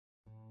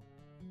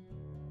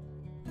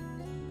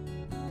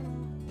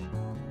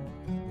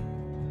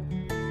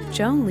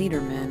Joan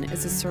Lederman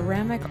is a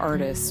ceramic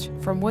artist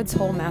from Woods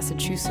Hole,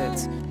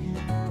 Massachusetts,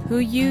 who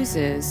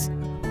uses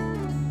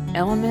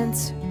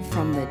elements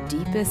from the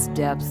deepest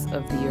depths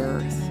of the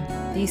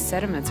earth. These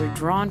sediments are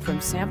drawn from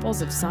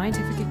samples of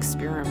scientific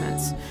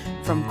experiments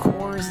from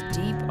cores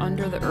deep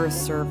under the Earth's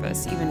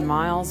surface, even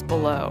miles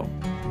below.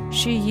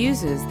 She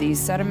uses these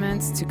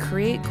sediments to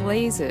create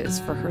glazes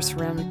for her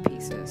ceramic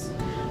pieces.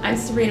 I'm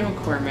Sabrina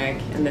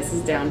McCormick, and this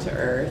is Down to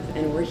Earth,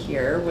 and we're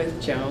here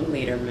with Joan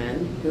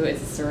Lederman, who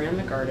is a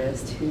ceramic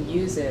artist who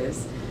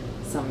uses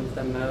some of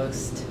the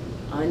most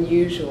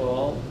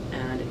unusual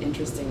and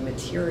interesting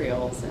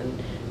materials,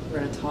 and we're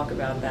going to talk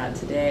about that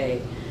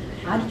today.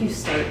 How did you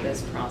start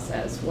this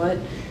process?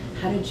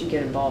 How did you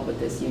get involved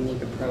with this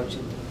unique approach?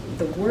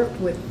 The work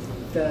with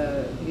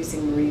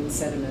using marine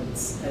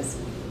sediments as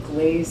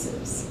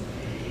glazes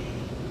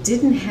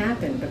didn't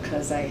happen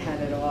because I had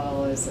it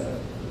all as I'm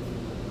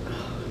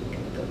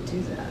going to go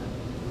do that.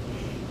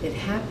 It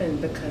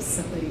happened because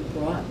somebody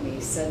brought me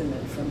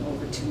sediment from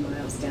over 2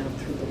 miles down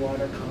through the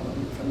water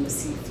column from the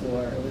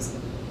seafloor. It was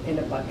in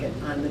a bucket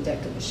on the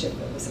deck of the ship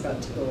that was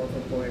about to go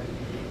overboard.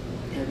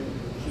 And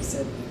he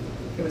said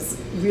it was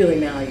really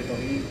malleable.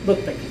 You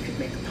looked like you could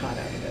make a pot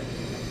out of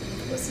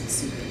it. It wasn't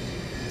soupy.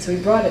 So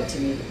he brought it to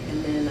me,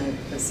 and then I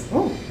was,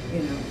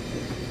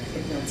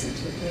 it melts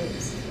into a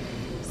glaze.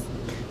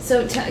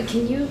 So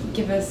can you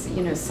give us,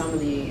 some of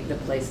the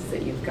places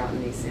that you've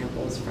gotten these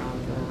samples from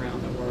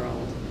around the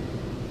world?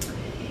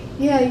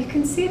 Yeah, you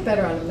can see it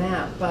better on a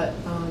map, but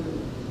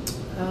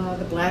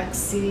the Black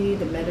Sea,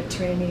 the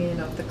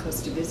Mediterranean, off the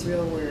coast of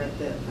Israel, where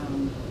the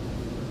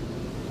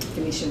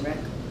Phoenician wreck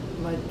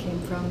mud came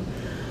from,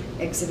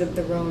 exit of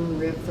the Rhone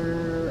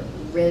River,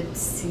 Red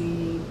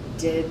Sea,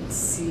 Dead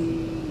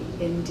Sea,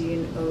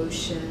 Indian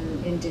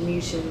Ocean,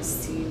 Indonesian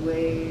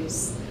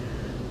seaways,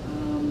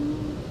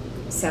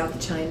 South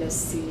China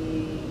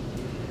Sea,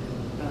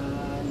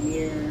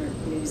 near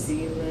New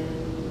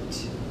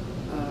Zealand,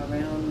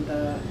 around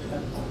the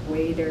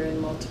equator in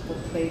multiple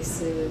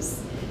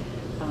places,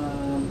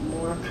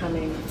 more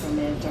coming from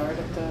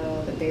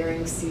Antarctica, the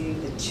Bering Sea,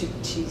 the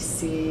Chukchi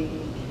Sea,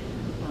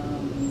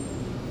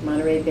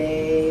 Monterey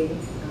Bay,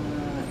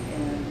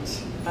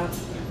 and up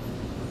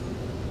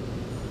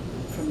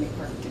from the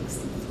Arctic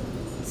Sea.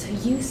 So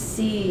you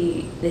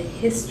see the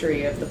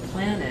history of the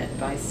planet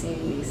by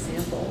seeing these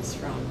samples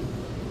from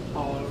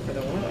all over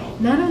the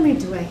world. Not only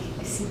do I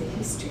see the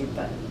history,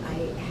 but I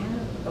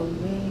have a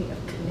way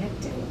of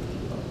connecting with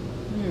people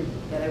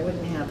that I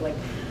wouldn't have. Like,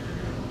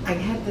 I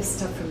had this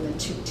stuff from the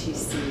Chukchi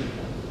Sea,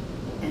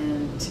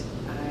 and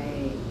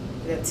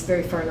that's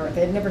very far north.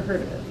 I had never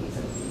heard of it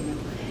even,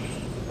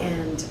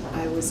 And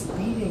I was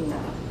reading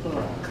a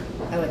book.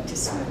 I like to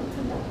swim,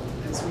 and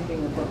I was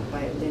reading a book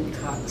by Lynn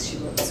Cox. She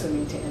wrote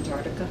Swimming to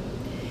Antarctica.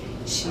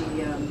 She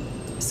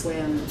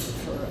swam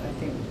for, I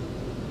think,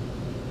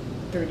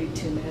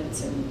 32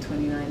 minutes in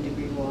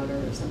 29-degree water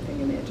or something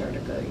in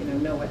Antarctica,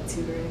 no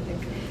wetsuit or anything.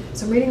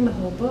 So I'm reading the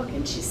whole book,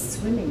 and she's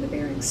swimming the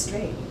Bering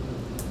Strait,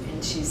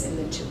 and she's in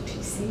the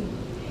Chukchi Sea.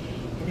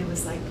 And I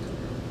was like,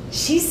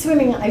 she's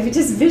swimming, I would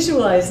just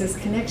visualize this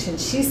connection.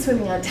 She's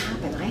swimming on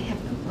top, and I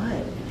have the mud,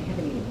 and I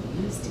haven't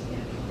even used it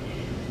yet.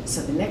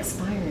 So the next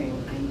firing,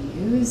 I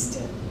used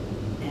it,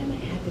 and I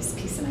had this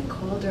piece, and I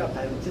called her up.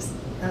 I was just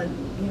on,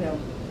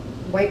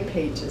 white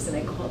pages, and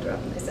I called her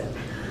up, and I said,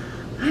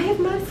 I have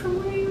mud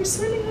from where you were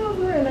swimming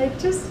over, and I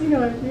just, I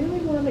really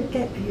want to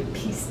get a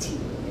piece to you,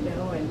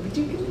 and would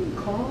you give me a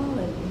call?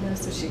 And,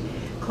 so she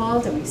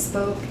called, and we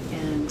spoke,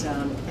 and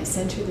I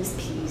sent her this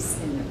piece,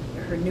 and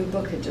her new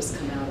book had just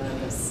come out on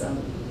this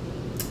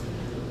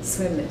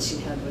swim that she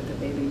had with a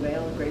baby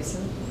whale,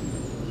 Grayson.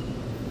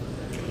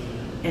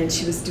 And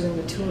she was doing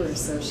a tour,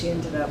 so she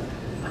ended up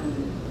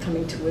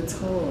coming to Woods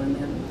Hole, and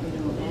then,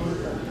 all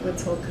the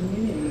Woods Hole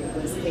community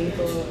was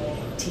able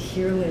to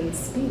hear Lynn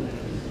speak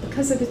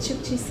because of the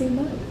Chukchi Sea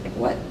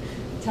mud.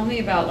 Tell me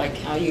about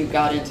how you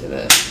got into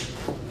this.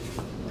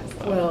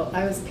 Well,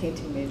 I was a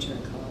painting major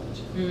in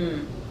college,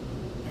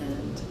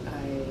 and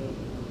I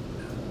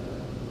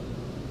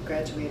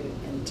graduated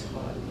and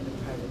taught in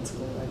a private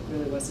school. I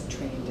really wasn't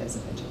trained as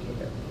an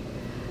educator.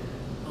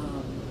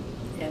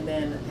 And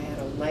then I had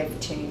a life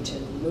change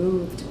and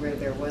moved where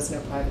there was no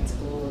private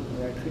school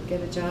where I could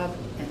get a job,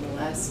 and the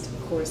last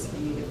course I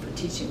needed for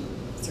teaching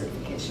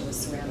certification was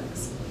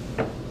ceramics.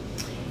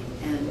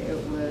 And it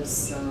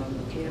was,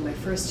 my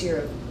first year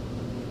of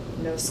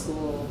no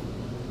school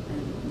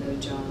and no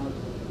job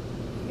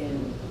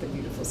in the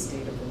beautiful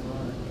state of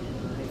Vermont,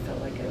 and I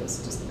felt like I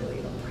was just really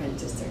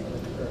apprenticing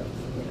with the earth.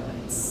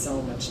 I had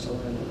so much to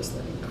learn. I was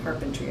learning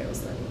carpentry, I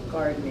was learning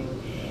gardening,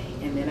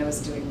 and then I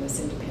was doing this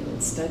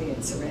independent study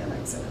in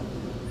ceramics, and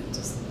I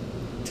just,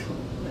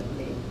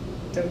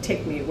 don't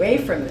take me away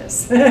from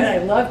this. I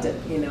loved it,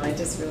 I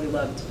just really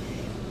loved.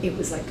 It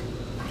was like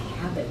a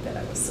habit that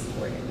I was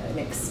supporting, an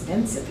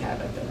expensive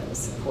habit that I was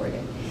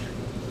supporting,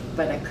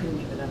 but I couldn't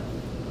give it up.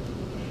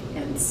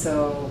 And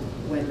so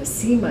when the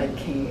sea mud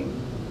came,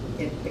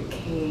 it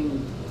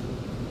became,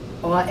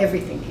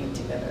 everything came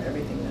together,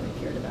 everything that I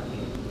cared about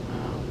came.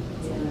 Wow,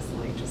 it's almost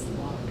like just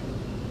luck.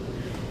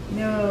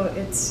 No,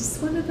 it's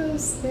just one of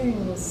those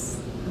things.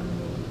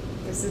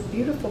 There's a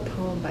beautiful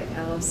poem by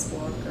Alice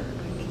Walker.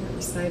 I can't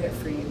recite it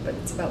for you, but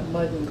it's about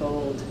mud and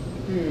gold.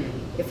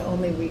 If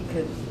only we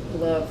could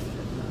love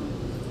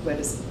what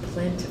is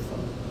plentiful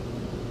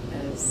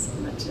as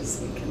much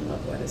as we can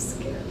love what is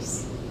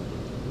scarce.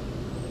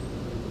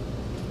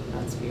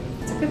 That's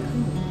beautiful. It's a good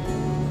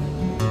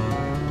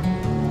poem.